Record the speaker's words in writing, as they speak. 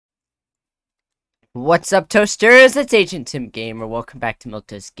What's up, Toasters? It's Agent Tim Gamer. Welcome back to Milk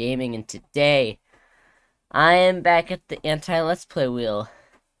Toast Gaming, and today I am back at the anti-Let's Play wheel.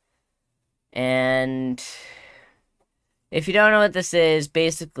 And if you don't know what this is,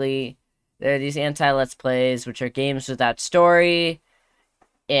 basically there are these anti-Let's Plays, which are games without story.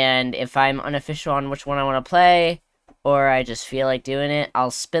 And if I'm unofficial on which one I want to play, or I just feel like doing it,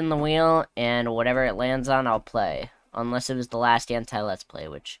 I'll spin the wheel, and whatever it lands on, I'll play. Unless it was the last anti-Let's Play,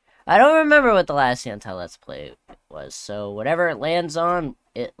 which I don't remember what the last anti-Let's Play was, so whatever it lands on,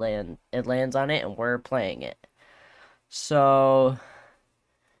 it lands on it, and we're playing it. So,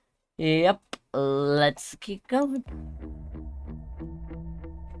 yep, let's keep going.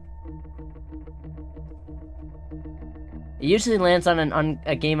 It usually lands on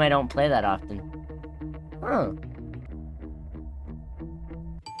a game I don't play that often. Huh.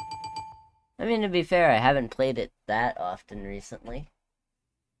 I mean, to be fair, I haven't played it that often recently.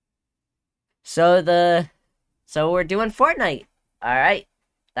 So we're doing Fortnite. Alright.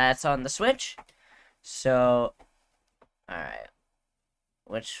 That's on the Switch. So, alright.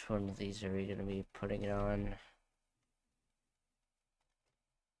 Which one of these are we going to be putting it on?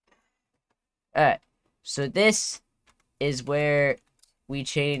 Alright. So this is where we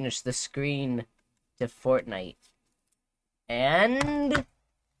change the screen to Fortnite. And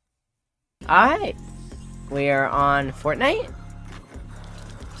alright. We are on Fortnite.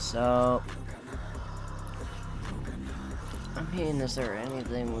 So I mean, is there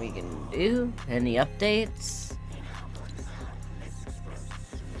anything we can do? Any updates?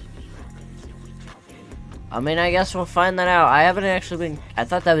 I mean, I guess we'll find that out. I haven't actually been... I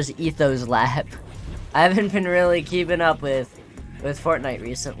thought that was Etho's lab. I haven't been really keeping up with Fortnite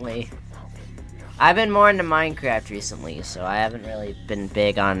recently. I've been more into Minecraft recently, so I haven't really been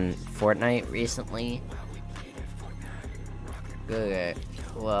big on Fortnite recently. Okay,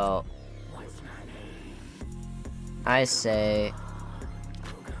 well, I say...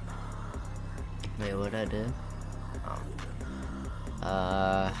 Wait, what'd I do?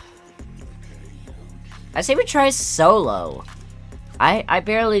 Oh. I say we try solo. I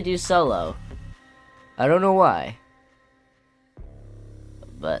barely do solo. I don't know why.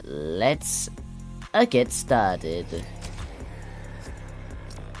 But let's get started.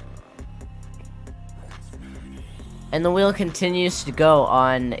 And the wheel continues to go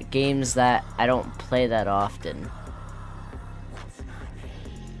on games that I don't play that often.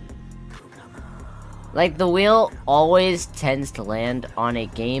 Like, the wheel always tends to land on a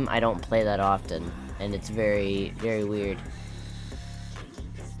game I don't play that often. And it's very, very weird.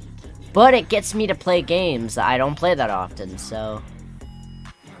 But it gets me to play games that I don't play that often, so...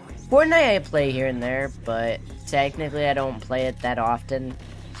 Fortnite I play here and there, but technically I don't play it that often.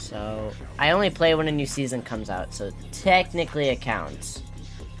 So, I only play when a new season comes out, so technically it counts.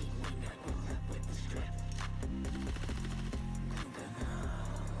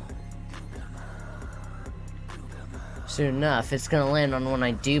 Soon enough, it's gonna land on one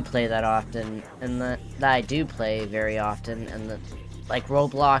I do play that often, and that I do play very often, and like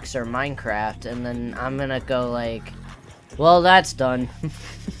Roblox or Minecraft, and then I'm gonna go like, well, that's done.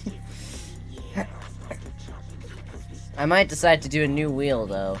 I might decide to do a new wheel,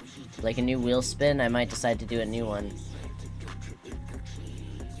 though. Like a new wheel spin, I might decide to do a new one.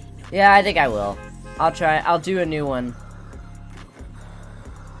 Yeah, I think I will. I'll do a new one.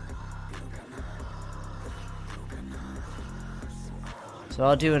 So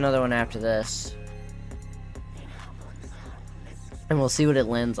I'll do another one after this. And we'll see what it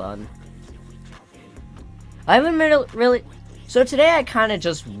lands on. I haven't really... So today I kind of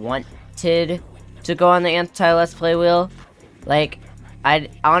just wanted to go on the anti-Let's Play wheel. Like,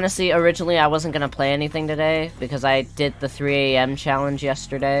 honestly, originally I wasn't going to play anything today, because I did the 3 AM challenge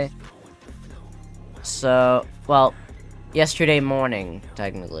yesterday. So, well, yesterday morning,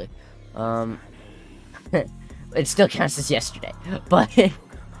 technically. It still counts as yesterday, but...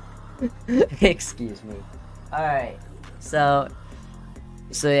 Excuse me. Alright, so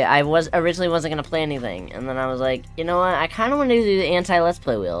yeah, I originally wasn't gonna play anything, and then I was like, you know what, I kinda wanna do the anti-Let's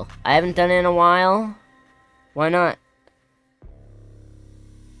Play wheel. I haven't done it in a while. Why not?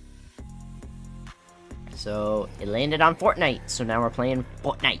 So, it landed on Fortnite, so now we're playing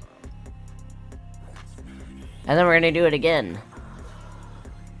Fortnite. And then we're gonna do it again.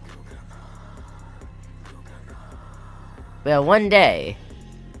 Well, one day,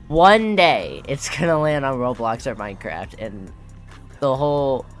 it's gonna land on Roblox or Minecraft, and the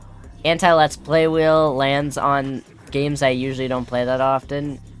whole anti-Let's Play wheel lands on games I usually don't play that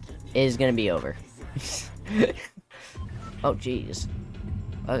often, is gonna be over. Oh, jeez.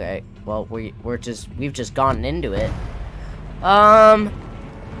 Okay, well, we've just gone into it.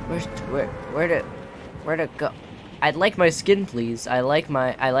 Where Where'd it go? I'd like my skin, please. I like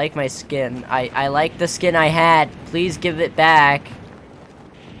my skin. I like the skin I had. Please give it back.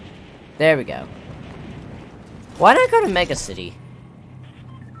 There we go. Why did I go to Mega City?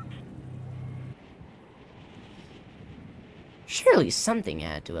 Surely something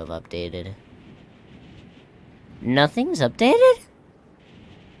had to have updated. Nothing's updated?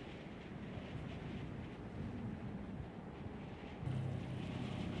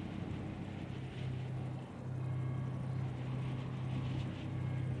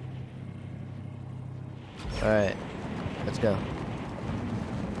 Alright, let's go.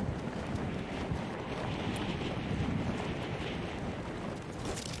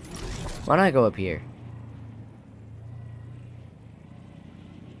 Why don't I go up here?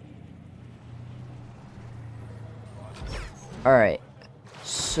 Alright,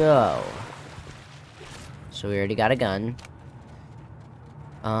 so we already got a gun.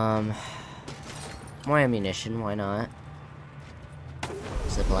 More ammunition, why not?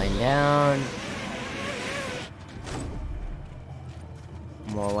 Zip line down.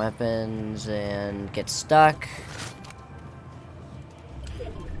 More weapons and get stuck.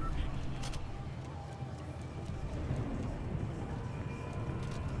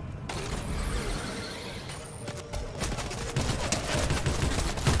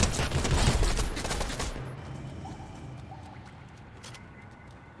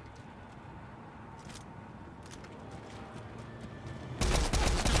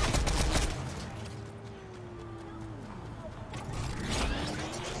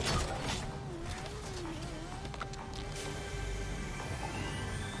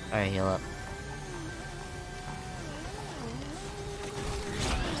 Alright, heal up.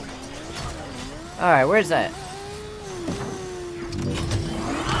 Alright, where's that?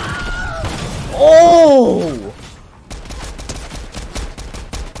 Oh!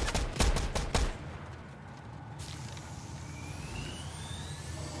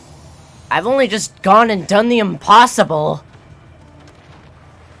 I've only just gone and done the impossible.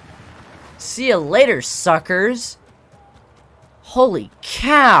 See you later, suckers. Holy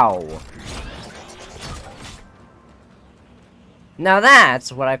cow! Now that's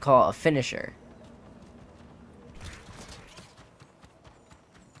what I call a finisher.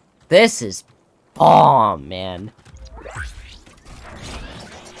 This is bomb, man.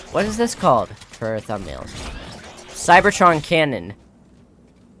 What is this called for thumbnails? Cybertron cannon.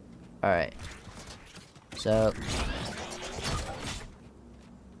 Alright. So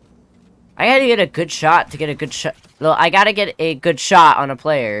I gotta get a good shot to get a good shot. Well, I gotta get a good shot on a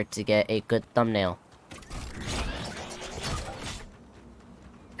player to get a good thumbnail.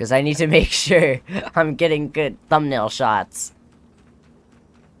 Because I need to make sure I'm getting good thumbnail shots.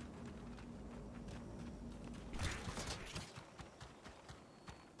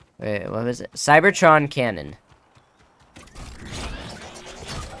 Wait, what was it? Cybertron cannon.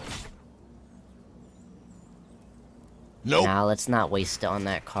 Nope. Nah, let's not waste it on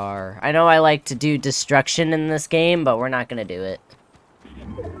that car. I know I like to do destruction in this game, but we're not gonna do it.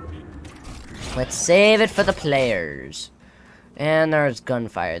 Let's save it for the players. And there's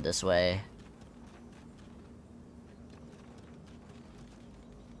gunfire this way.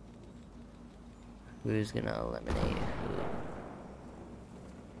 Who's gonna eliminate who?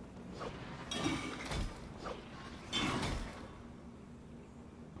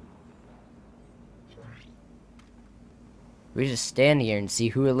 We just stand here and see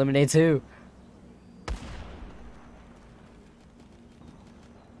who eliminates who.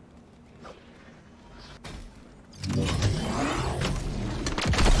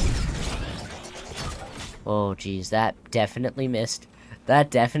 Oh, geez, that definitely missed. That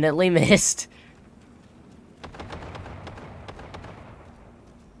definitely missed.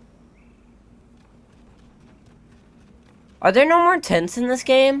 Are there no more tents in this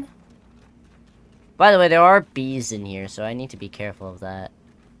game? By the way, there are bees in here, so I need to be careful of that.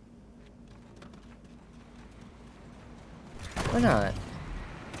 Why not?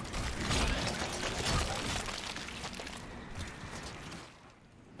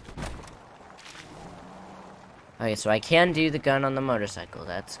 Okay, so I can do the gun on the motorcycle.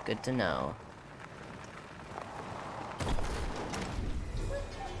 That's good to know.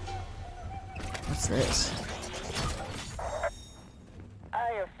 What's this?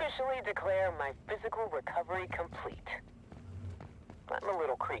 I officially declare my physical recovery complete. I'm a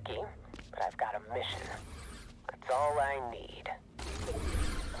little creaky, but I've got a mission. That's all I need.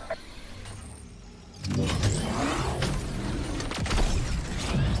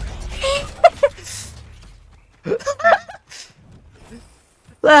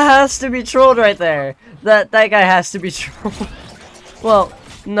 That has to be trolled right there. That guy has to be trolled. Well,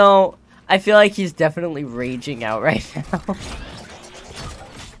 no. I feel like he's definitely raging out right now.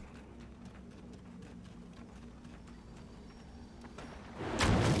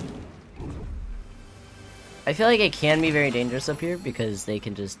 I feel like it can be very dangerous up here because they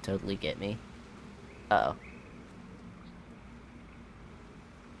can just totally get me. Uh-oh.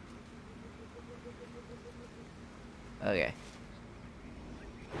 Okay.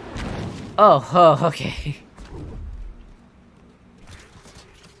 Oh, okay.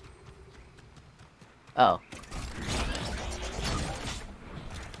 Oh.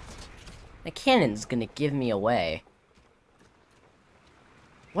 The cannon's gonna give me away.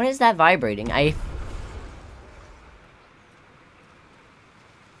 What is that vibrating?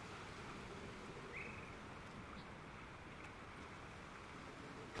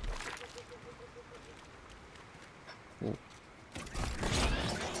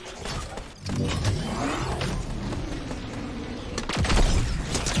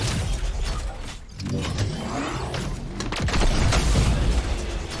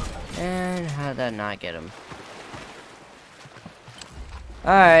 And how'd that not get him?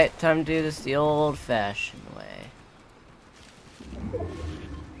 Alright, time to do this the old-fashioned way.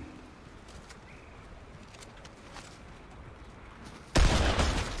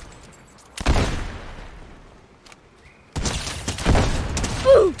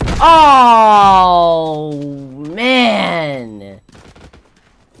 Oh, man.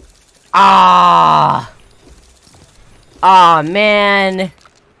 Ah, man.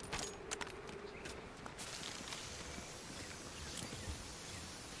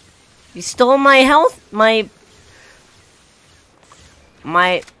 You stole my health, I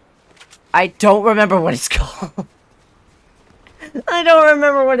don't remember what it's called. I don't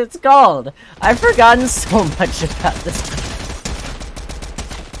remember what it's called. I've forgotten so much about this.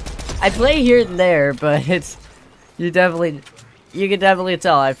 I play here and there, but it's you can definitely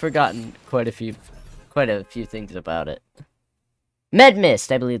tell I've forgotten quite a few things about it. Med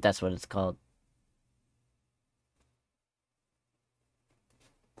Mist, I believe that's what it's called.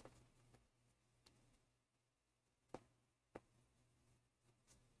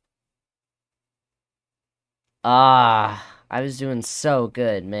 Ah, I was doing so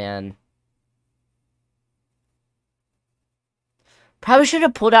good, man. Probably should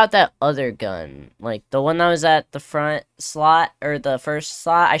have pulled out that other gun. Like, the one that was at the front slot, or the first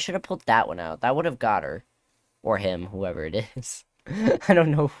slot. I should have pulled that one out. That would have got her. Or him, whoever it is. I don't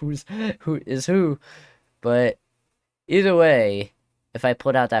know who is who. But, either way, if I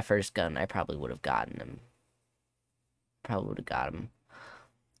pulled out that first gun, I probably would have gotten him. Probably would have got him.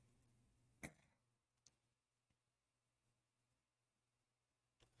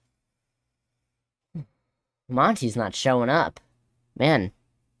 Monty's not showing up. Man.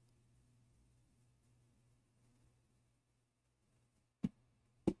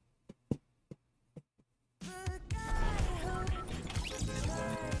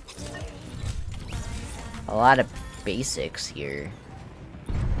 A lot of basics here.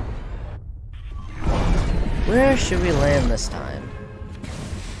 Where should we land this time?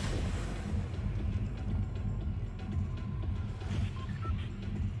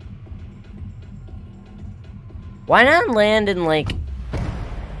 Why not land in, like,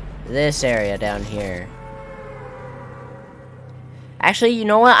 this area down here? Actually, you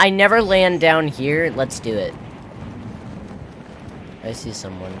know what? I never land down here. Let's do it. I see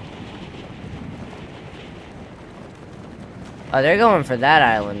someone. Oh, they're going for that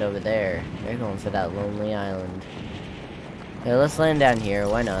island over there. They're going for that lonely island. Okay, let's land down here.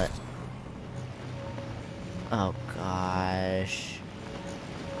 Why not? Oh, gosh.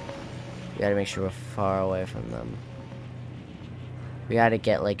 We gotta make sure we're far away from them. We gotta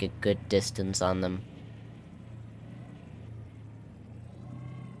get, like, a good distance on them.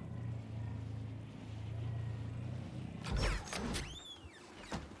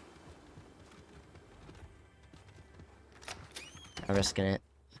 I'm risking it.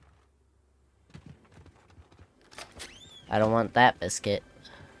 I don't want that biscuit.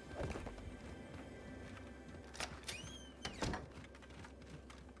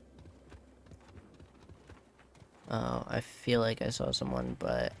 Oh, I feel like I saw someone,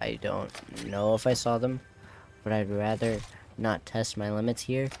 but I don't know if I saw them. But I'd rather not test my limits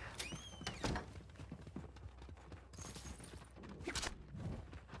here.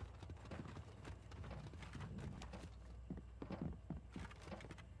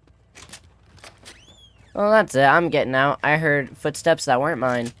 Well, that's it. I'm getting out. I heard footsteps that weren't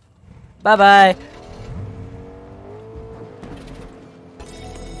mine. Bye-bye.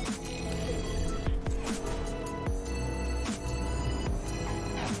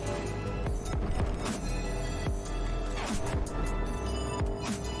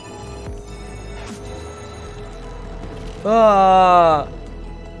 Ah!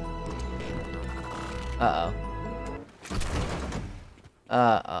 Uh-oh.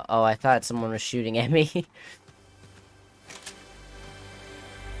 Oh, I thought someone was shooting at me.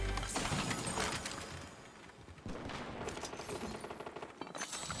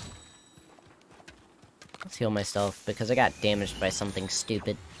 Let's heal myself, because I got damaged by something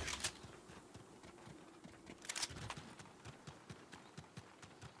stupid.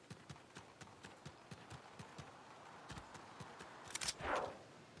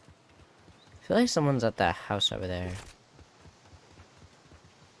 I feel like someone's at that house over there.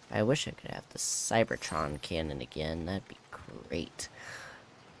 I wish I could have the Cybertron cannon again. That'd be great.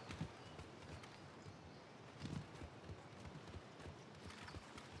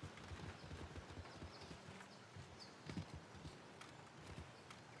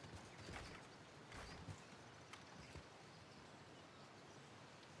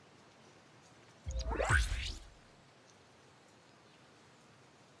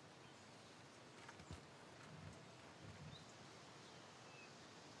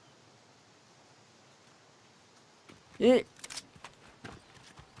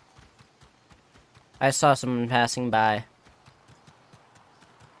 I saw someone passing by.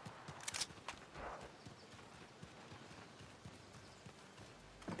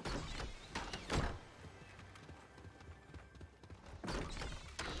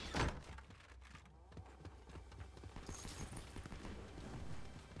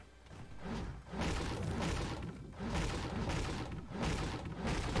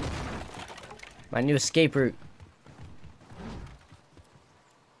 My new escape route.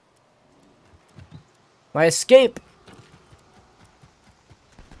 My escape!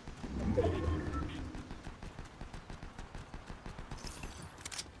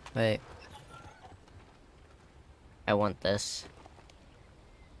 Wait. I want this.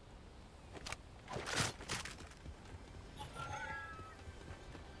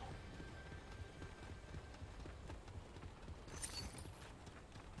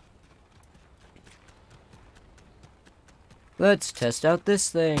 Let's test out this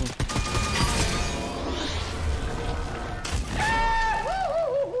thing.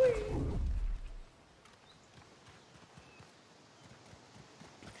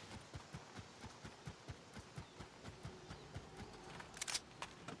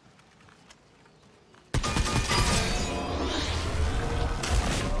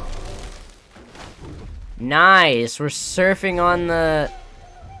 Nice, we're surfing on the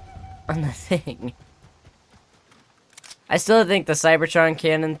thing. I still think the Cybertron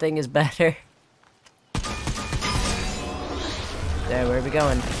cannon thing is better. There, where are we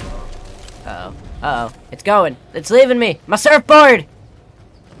going? Uh-oh. Uh-oh. It's going. It's leaving me. My surfboard!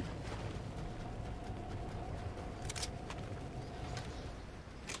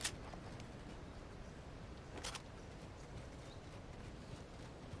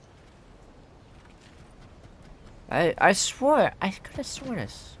 I swore, I could have sworn I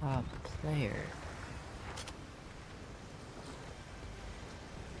saw a player.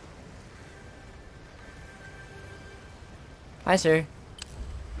 Hi, sir.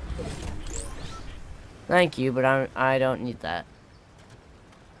 Thank you, but I don't need that.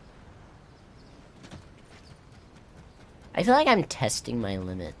 I feel like I'm testing my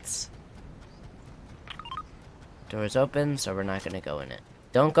limits. Door's open, so we're not gonna go in it.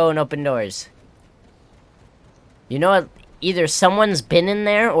 Don't go in open doors. You know what? Either someone's been in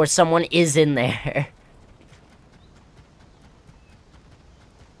there or someone is in there.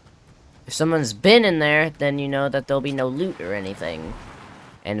 If someone's been in there, then you know that there'll be no loot or anything.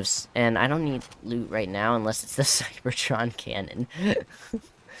 And I don't need loot right now unless it's the Cybertron cannon.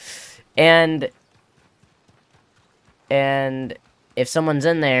 and if someone's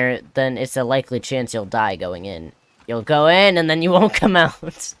in there, then it's a likely chance you'll die going in. You'll go in and then you won't come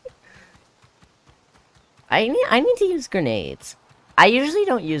out. I need to use grenades. I usually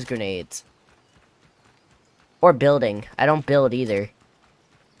don't use grenades. Or building. I don't build either.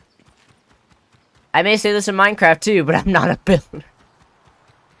 I may say this in Minecraft too, but I'm not a builder.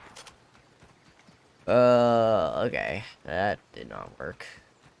 Okay. That did not work.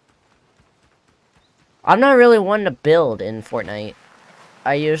 I'm not really one to build in Fortnite.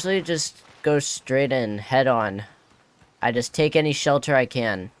 I usually just go straight in, head on. I just take any shelter I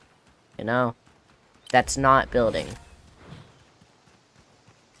can. You know? That's not building.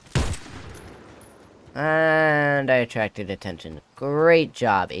 And I attracted attention. Great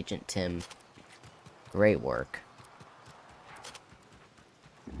job, Agent Tim. Great work.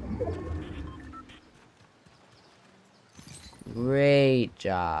 Great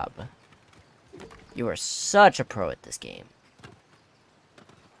job. You are such a pro at this game.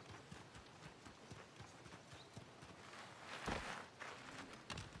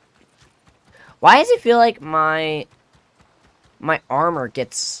 Why does it feel like my armor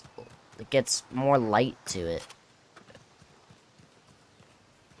gets more light to it?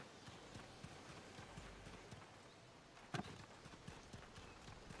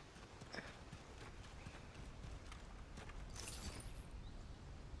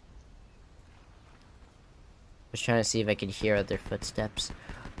 Was trying to see if I could hear other footsteps.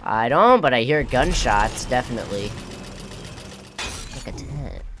 I don't, but I hear gunshots, definitely. Like a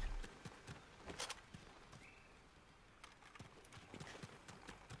tent.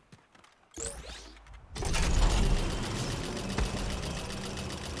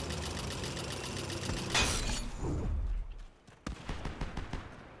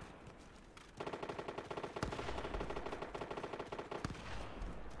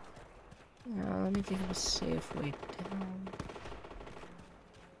 Now, let me think of a safe way down.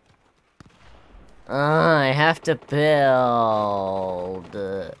 I have to build.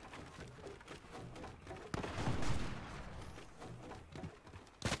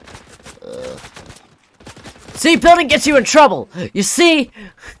 See, building gets you in trouble. You see?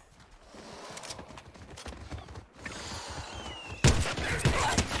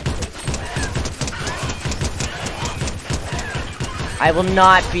 I will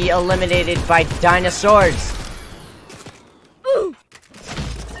not be eliminated by dinosaurs.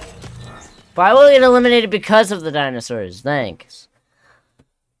 But I will get eliminated because of the dinosaurs. Thanks.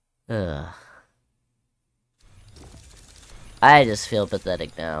 Ugh. I just feel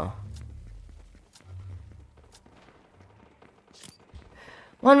pathetic now.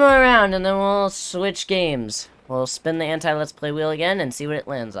 One more round and then we'll switch games. We'll spin the anti-let's play wheel again and see what it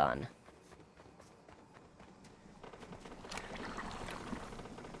lands on.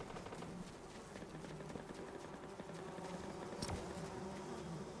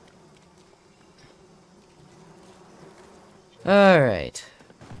 Alright.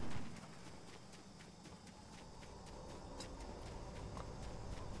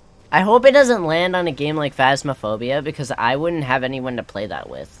 I hope it doesn't land on a game like Phasmophobia, because I wouldn't have anyone to play that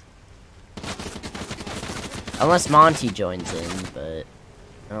with. Unless Monty joins in, but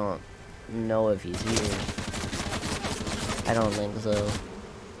I don't know if he's here. I don't think so.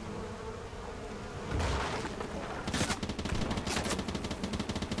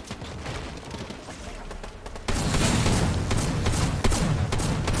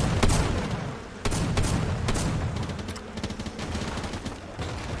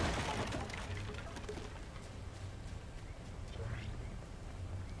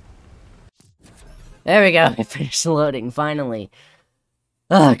 There we go, I finished loading, finally.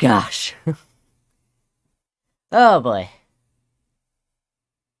 Oh gosh. Oh boy.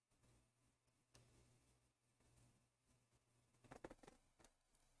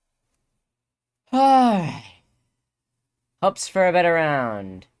 Alright. Hopes for a better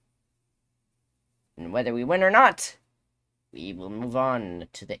round. And whether we win or not, we will move on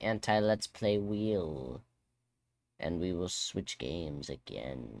to the anti-let's play wheel. And we will switch games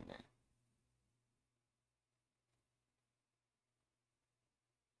again.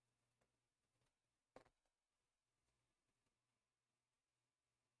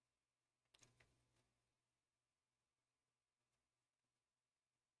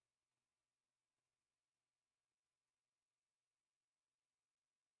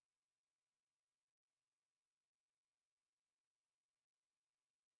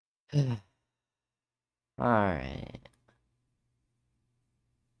 Alright.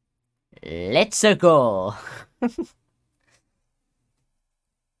 Let's go.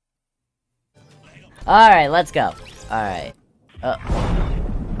 Alright, let's go. Alright.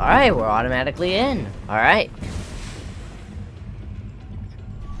 Alright, we're automatically in. Alright.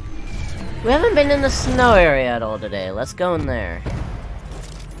 We haven't been in the snow area at all today. Let's go in there.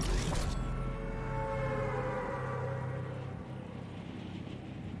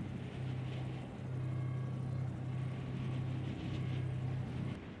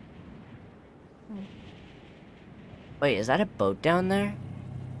 Wait, is that a boat down there?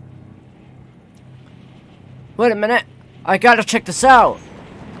 Wait a minute! I gotta check this out!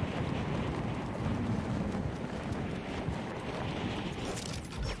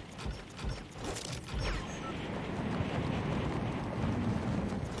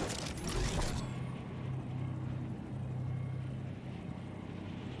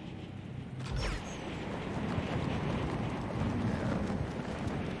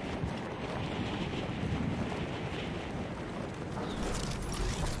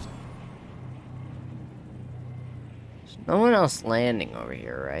 No one else landing over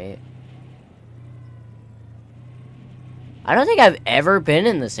here, right? I don't think I've ever been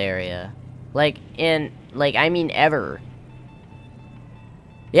in this area. I mean ever.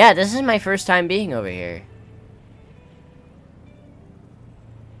 Yeah, this is my first time being over here.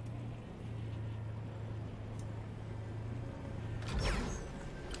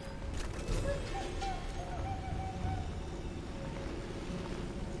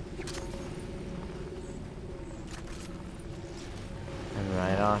 And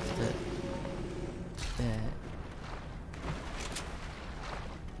right off the bat.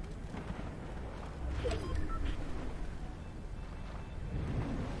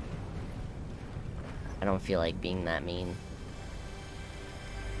 I don't feel like being that mean.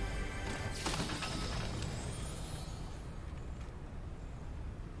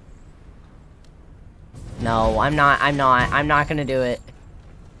 No, I'm not gonna do it.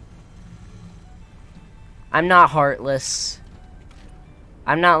 I'm not heartless.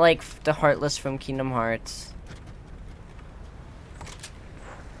 I'm not like the Heartless from Kingdom Hearts.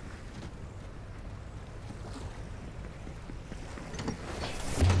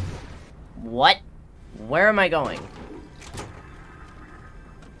 What? Where am I going?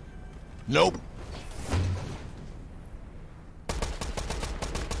 Nope.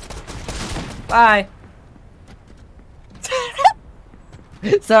 Bye.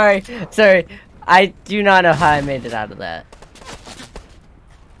 Sorry. I do not know how I made it out of that.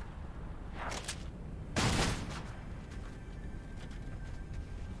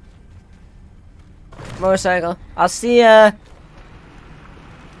 Motorcycle. I'll see ya.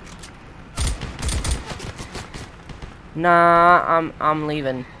 Nah, I'm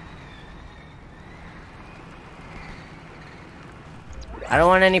leaving. I don't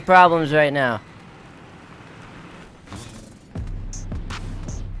want any problems right now.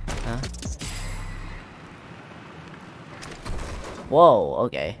 Huh? Whoa,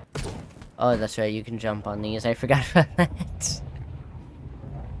 okay. Oh, that's right, you can jump on these. I forgot about that.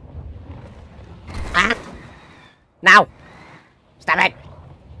 Ah! Now! Stop it!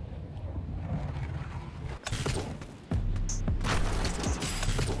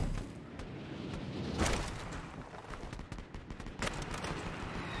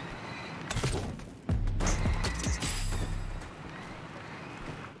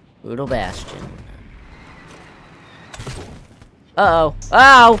 Brutal Bastion. Uh-oh.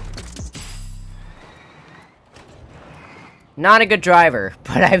 Oh! Not a good driver,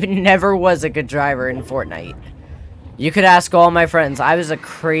 but I never was a good driver in Fortnite. You could ask all my friends. I was a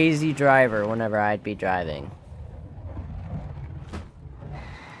crazy driver whenever I'd be driving.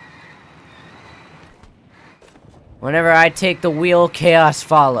 Whenever I take the wheel, chaos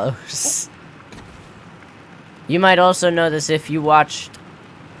follows. You might also know this if you watched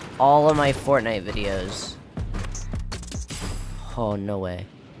all of my Fortnite videos. Oh, no way.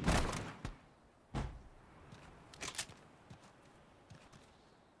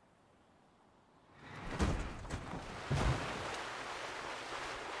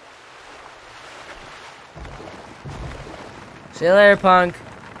 See you later, punk.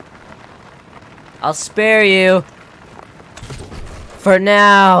 I'll spare you. For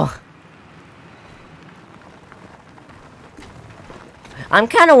now. I'm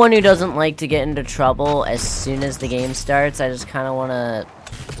kind of one who doesn't like to get into trouble as soon as the game starts. I just kind of want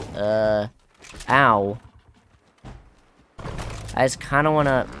to, ow. I just kind of want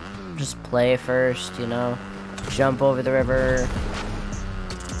to just play first, you know? Jump over the river.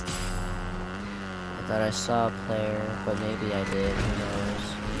 I thought I saw a player, but maybe I did, who knows?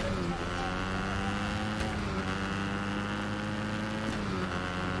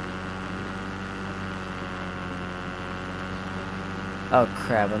 Oh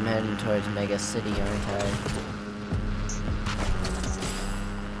crap, I'm heading towards Mega City, aren't I?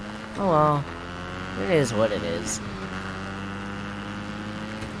 Oh well. It is what it is.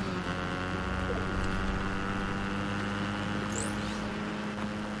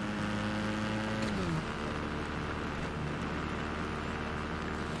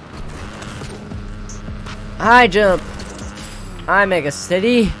 High jump! I Mega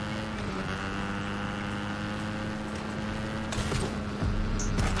City!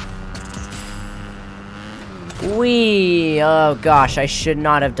 Wee! Oh gosh, I should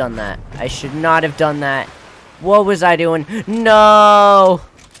not have done that. I should not have done that. What was I doing? No!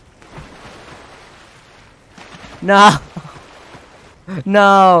 No!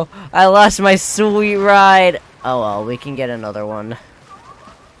 No! I lost my sweet ride! Oh well, we can get another one.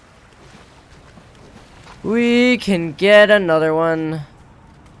 We can get another one.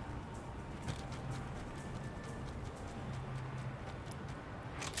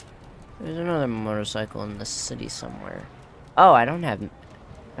 There's another motorcycle in the city somewhere. Oh, I don't have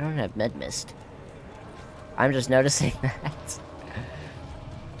med mist. I'm just noticing that.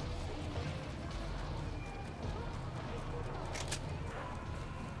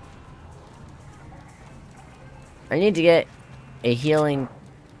 I need to get a healing.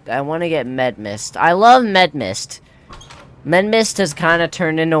 I want to get Med Mist. I love Med Mist. Med Mist has kind of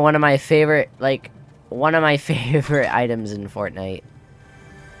turned into one of my favorite, items in Fortnite.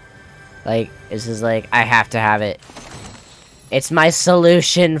 Like, this is like, I have to have it. It's my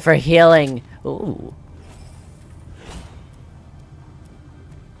solution for healing. Ooh.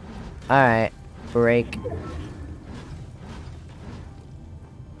 Alright. Break.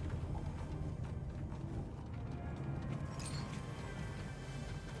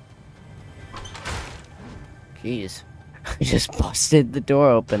 Jeez. I just busted the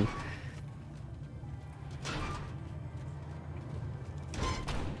door open.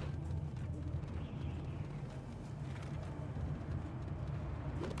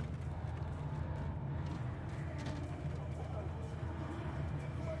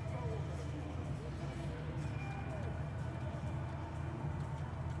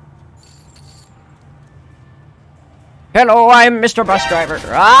 Hello, I'm Mr. Bus Driver.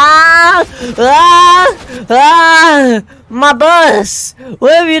 Ah! Ah! Ah! My bus!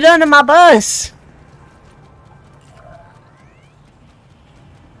 What have you done to my bus?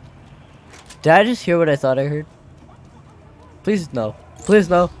 Did I just hear what I thought I heard? Please no. Please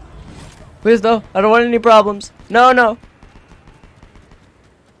no. Please no. I don't want any problems. No, no.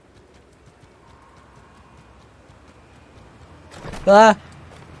 Ah!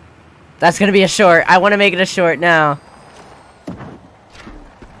 That's gonna be a short. I want to make it a short now.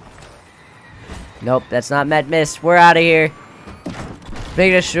 Nope, that's not Med Mist. We're out of here.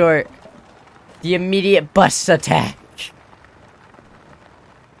 Make it a short. The immediate bus attack.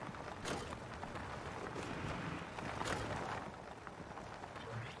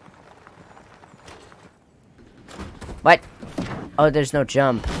 What? Oh, there's no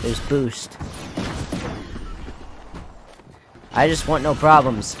jump. There's boost. I just want no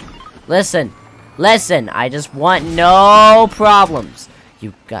problems. Listen. Listen. I just want no problems.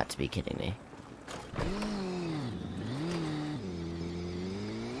 You've got to be kidding me.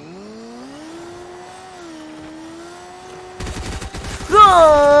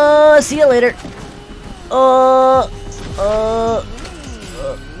 Oh, see you later. Go.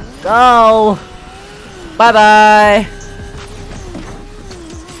 Bye-bye.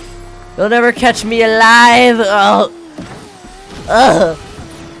 You'll never catch me alive.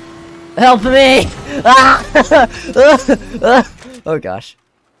 Help me. Oh, gosh.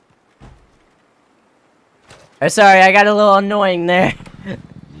 I'm sorry, I got a little annoying there.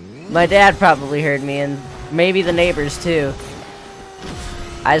 My dad probably heard me, and maybe the neighbors, too.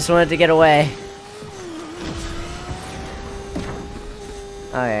 I just wanted to get away.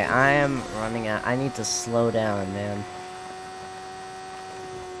 Okay, I am running out. I need to slow down, man.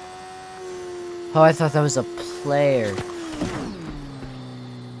 Oh, I thought that was a player.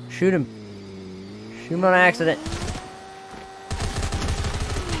 Shoot him. Shoot him on accident.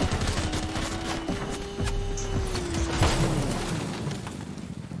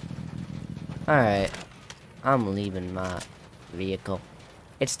 Alright. I'm leaving my vehicle.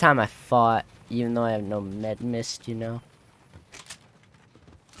 It's time I fought, even though I have no Med Mist, you know?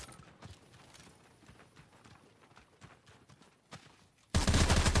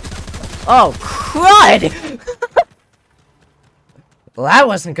 Oh, crud! Well, that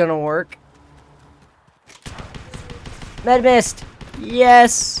wasn't gonna work. Med Mist!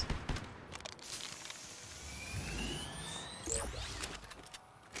 Yes!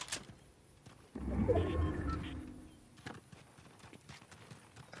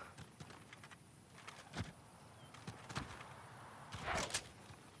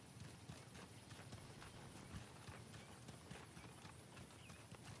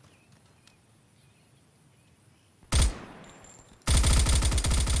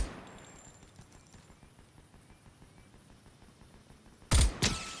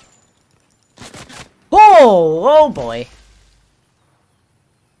 Oh boy.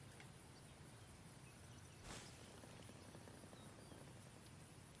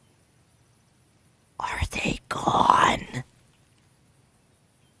 Are they gone?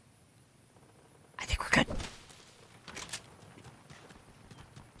 I think we're good.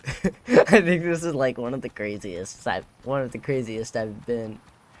 I think this is like one of the craziest I've been.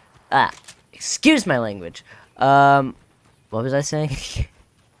 Excuse my language. What was I saying?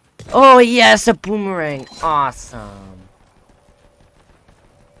 Oh yes, a boomerang. Awesome.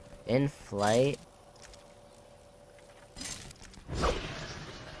 In flight.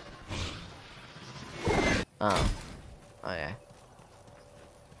 Oh. Okay.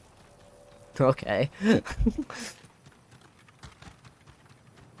 Okay.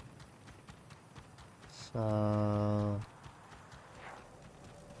 So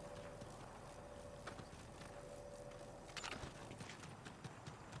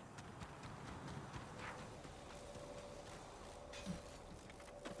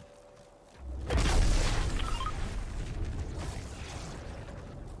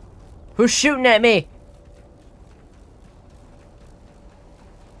Who's shooting at me?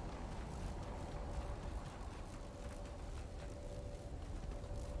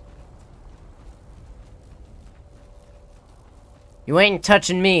 You ain't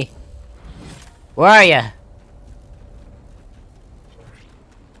touching me. Where are you?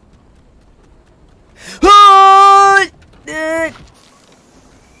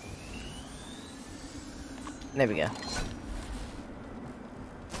 There we go.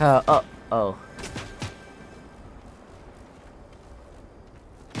 Oh.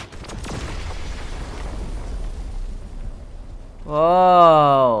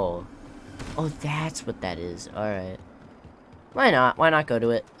 Whoa. Oh, that's what that is. Alright. Why not? Why not go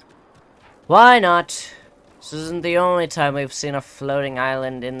to it? Why not? This isn't the only time we've seen a floating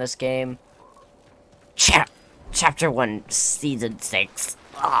island in this game. Chapter 1, Season 6.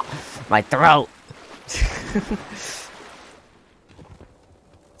 Oh, my throat.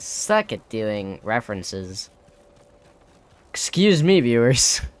 Suck at doing references. Excuse me,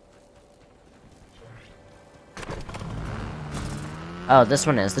 viewers. Oh, this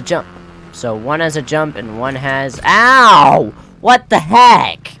one has the jump. So one has a jump and one has... Ow! What the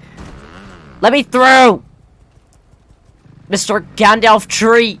heck? Let me through! Mr. Gandalf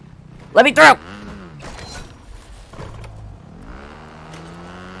Tree! Let me through!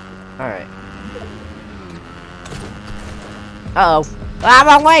 Alright. Uh-oh. Ah,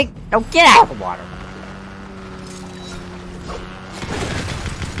 wrong way! Don't get out of the water!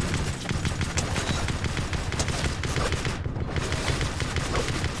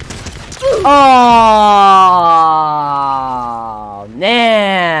 Oh,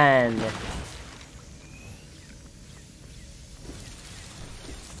 man!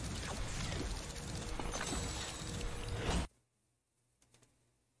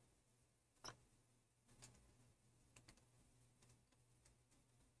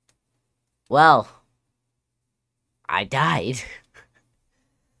 Well, I died.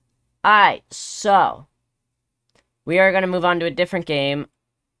 Alright, so we are gonna move on to a different game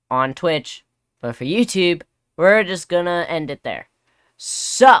on Twitch, but for YouTube, we're just gonna end it there.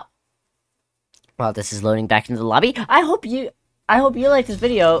 So, while this is loading back into the lobby, I hope you like this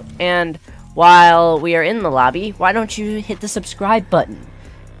video, and while we are in the lobby, why don't you hit the subscribe button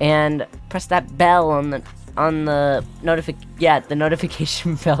and press that bell on the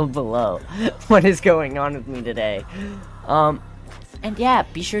notification bell below. What is going on with me today? And yeah,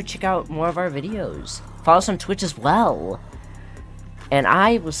 be sure to check out more of our videos. Follow us on Twitch as well. And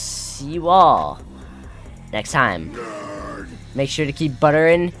I will see you all next time. Make sure to keep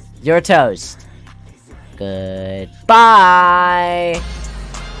buttering your toast. Goodbye.